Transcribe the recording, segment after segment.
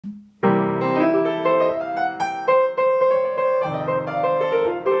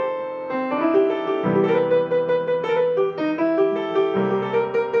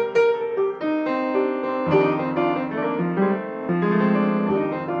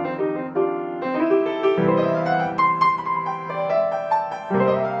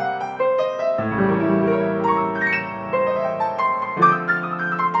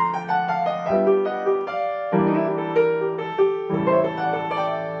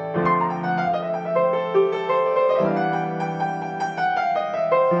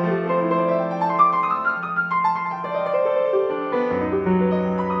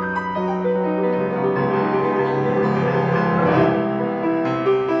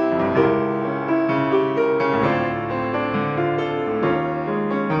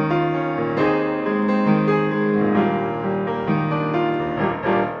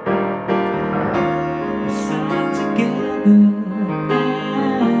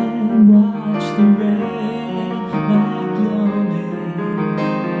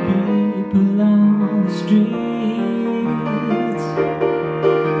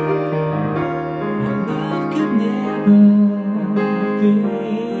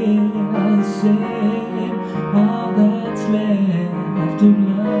feel the same. All that's left of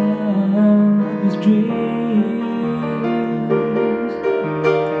love is dreams.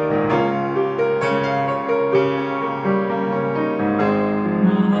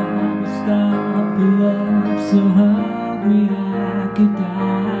 My heart was starved for love, so hungry I could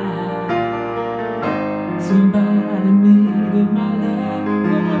die. Somebody needed my love,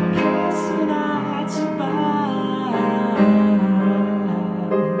 but I'm guessing I'd survive.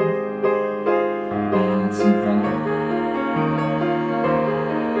 I'd survive.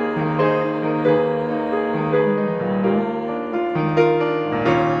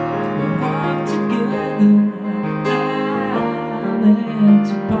 We walked together down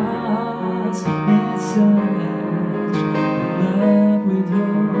empty paths in search of love with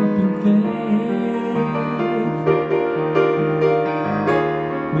hope and faith.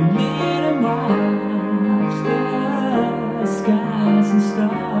 We lit and watched the skies and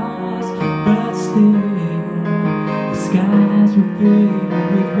stars, but still the skies were filled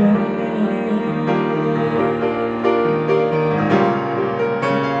with rain.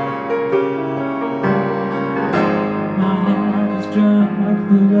 My heart was drunk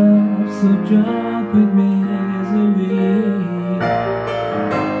with love, so drunk with misery.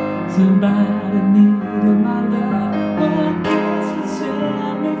 Somebody needed my love, one kiss would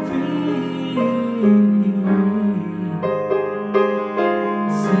set me free.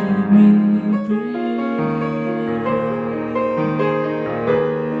 Set me free.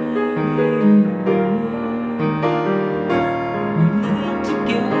 We lived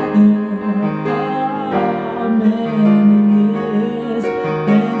together for many years,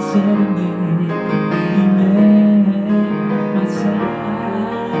 then suddenly